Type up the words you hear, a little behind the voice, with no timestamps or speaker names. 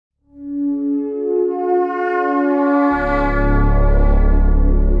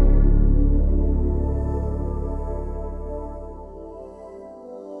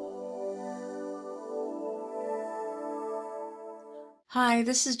Hi,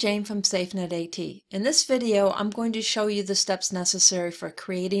 this is Jane from SafeNet AT. In this video, I'm going to show you the steps necessary for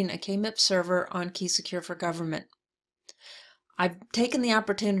creating a KMIP server on KeySecure for Government. I've taken the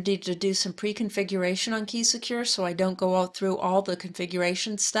opportunity to do some pre-configuration on KeySecure so I don't go out through all the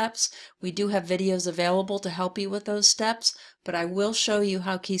configuration steps. We do have videos available to help you with those steps, but I will show you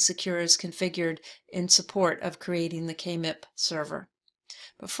how KeySecure is configured in support of creating the KMIP server.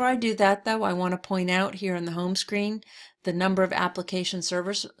 Before I do that, though, I want to point out here on the home screen the number of application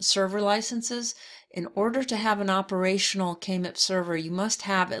server licenses. In order to have an operational KMIP server, you must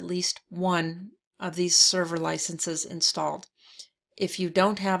have at least one of these server licenses installed. If you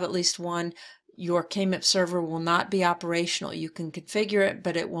don't have at least one, your KMIP server will not be operational. You can configure it,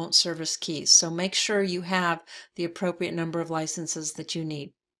 but it won't service keys. So make sure you have the appropriate number of licenses that you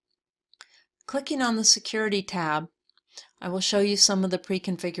need. Clicking on the Security tab, I will show you some of the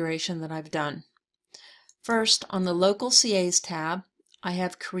pre-configuration that I've done. First, on the Local CAs tab, I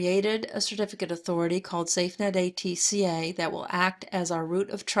have created a certificate authority called SafeNet AT CA that will act as our root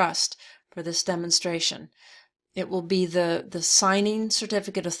of trust for this demonstration. It will be the signing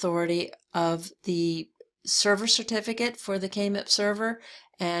certificate authority of the server certificate for the KMIP server,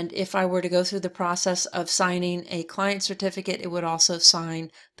 and if I were to go through the process of signing a client certificate, it would also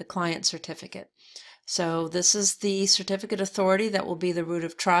sign the client certificate. So this is the certificate authority that will be the root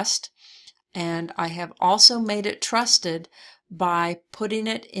of trust, and I have also made it trusted by putting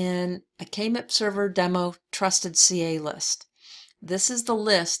it in a KMIP server demo trusted CA list. This is the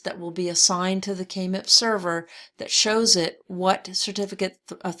list that will be assigned to the KMIP server that shows it what certificate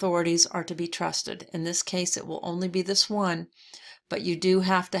authorities are to be trusted. In this case, it will only be this one, but you do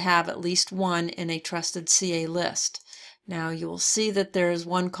have to have at least one in a trusted CA list. Now you will see that there is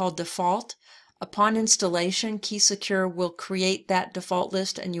one called default. Upon installation, KeySecure will create that default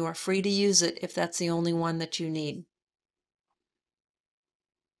list and you are free to use it if that's the only one that you need.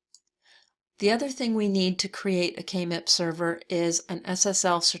 The other thing we need to create a KMIP server is an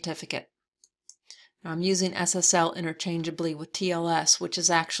SSL certificate. Now, I'm using SSL interchangeably with TLS, which is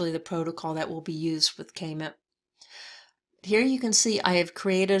actually the protocol that will be used with KMIP. Here you can see I have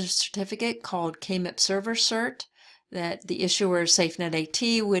created a certificate called KMIP Server Cert, that the issuer is SafeNet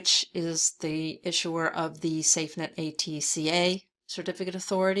AT, which is the issuer of the SafeNet AT CA certificate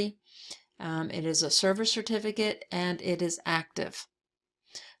authority. It is a server certificate and it is active.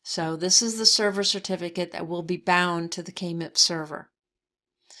 So this is the server certificate that will be bound to the KMIP server.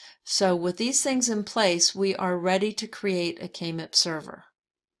 So with these things in place, we are ready to create a KMIP server.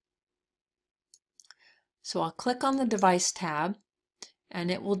 So I'll click on the Device tab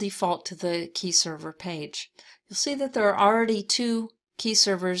and it will default to the key server page. You'll see that there are already two key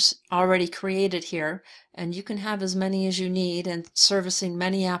servers already created here, and you can have as many as you need and servicing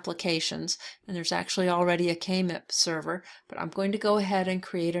many applications, and there's actually already a KMIP server, but I'm going to go ahead and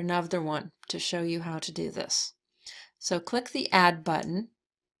create another one to show you how to do this. So click the Add button,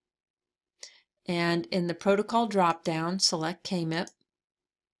 and in the protocol drop-down, select KMIP.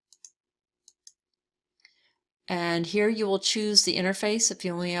 And here you will choose the interface. If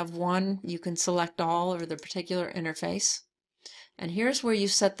you only have one, you can select all or the particular interface. And here's where you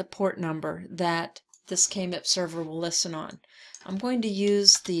set the port number that this KMIP server will listen on. I'm going to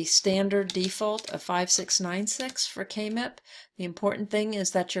use the standard default of 5696 for KMIP. The important thing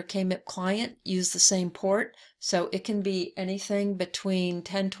is that your KMIP client use the same port, so it can be anything between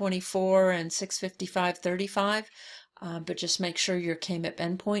 1024 and 655.35, but just make sure your KMIP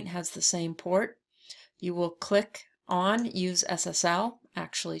endpoint has the same port. You will click on Use SSL,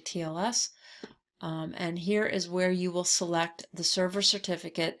 actually TLS, and here is where you will select the server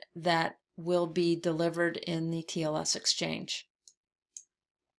certificate that will be delivered in the TLS exchange.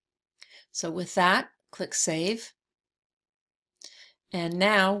 So with that, click Save. And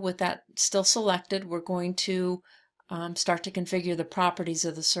now, with that still selected, we're going to start to configure the properties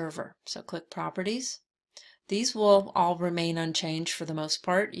of the server. So click Properties. These will all remain unchanged for the most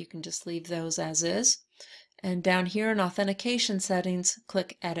part. You can just leave those as is. And down here in Authentication Settings,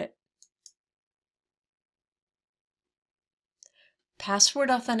 click Edit.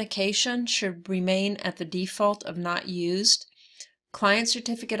 Password authentication should remain at the default of not used. Client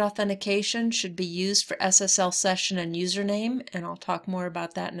certificate authentication should be used for SSL session and username, and I'll talk more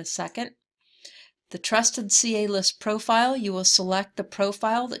about that in a second. The Trusted CA List profile, you will select the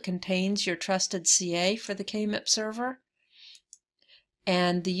profile that contains your trusted CA for the KMIP server.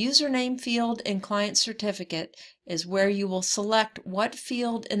 And the username field in client certificate is where you will select what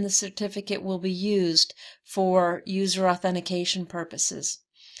field in the certificate will be used for user authentication purposes.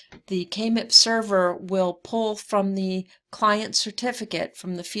 The KMIP server will pull from the client certificate,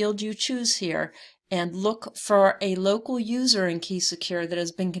 from the field you choose here, and look for a local user in KeySecure that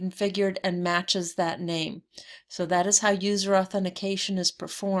has been configured and matches that name. So that is how user authentication is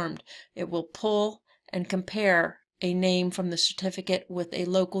performed. It will pull and compare a name from the certificate with a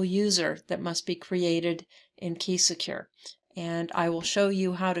local user that must be created in KeySecure. And I will show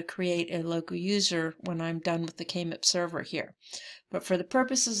you how to create a local user when I'm done with the KMIP server here. But for the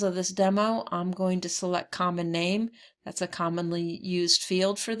purposes of this demo, I'm going to select common name. That's a commonly used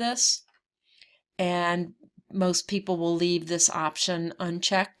field for this. And most people will leave this option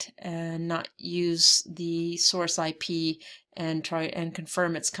unchecked and not use the source IP and try and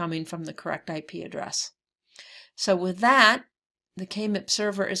confirm it's coming from the correct IP address. So with that, the KMIP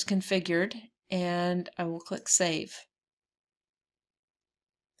server is configured, and I will click Save.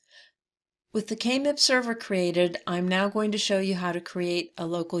 With the KMIP server created, I'm now going to show you how to create a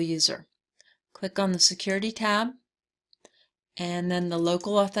local user. Click on the Security tab, and then the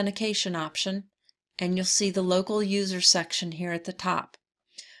Local Authentication option, and you'll see the Local User section here at the top.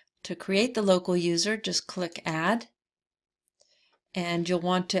 To create the local user, just click Add, and you'll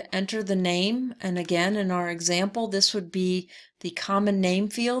want to enter the name, and again, in our example, this would be the common name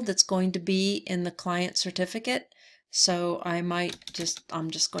field that's going to be in the client certificate. So I'm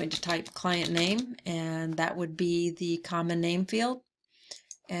just going to type client name, and that would be the common name field.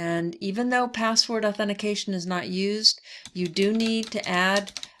 And even though password authentication is not used, you do need to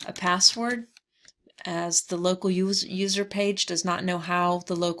add a password, as the local user page does not know how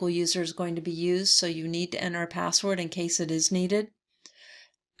the local user is going to be used, so you need to enter a password in case it is needed.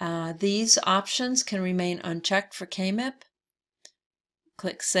 These options can remain unchecked for KMIP.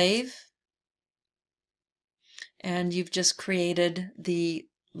 Click Save, and you've just created the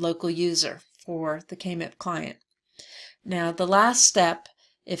local user for the KMIP client. Now the last step,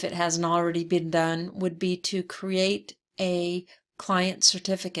 if it hasn't already been done, would be to create a client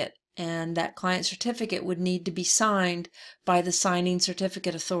certificate, and that client certificate would need to be signed by the signing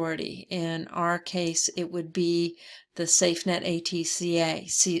certificate authority. In our case, it would be the SafeNet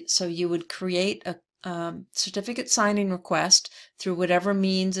AT. So you would create a certificate signing request through whatever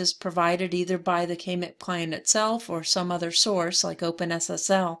means is provided, either by the KMIP client itself or some other source like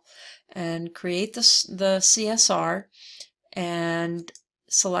OpenSSL, and create the CSR and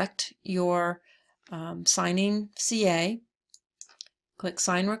select your signing CA. Click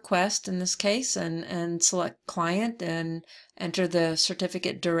Sign Request in this case, and select Client and enter the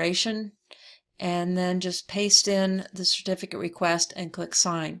certificate duration, and then just paste in the certificate request and click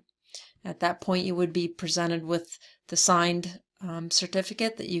Sign. At that point, you would be presented with the signed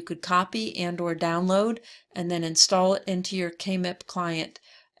certificate that you could copy and or download and then install it into your KMIP client,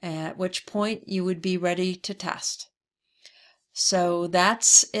 at which point you would be ready to test. So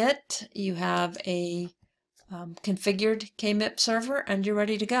that's it. You have a configured KMIP server and you're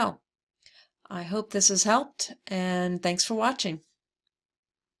ready to go. I hope this has helped, and thanks for watching.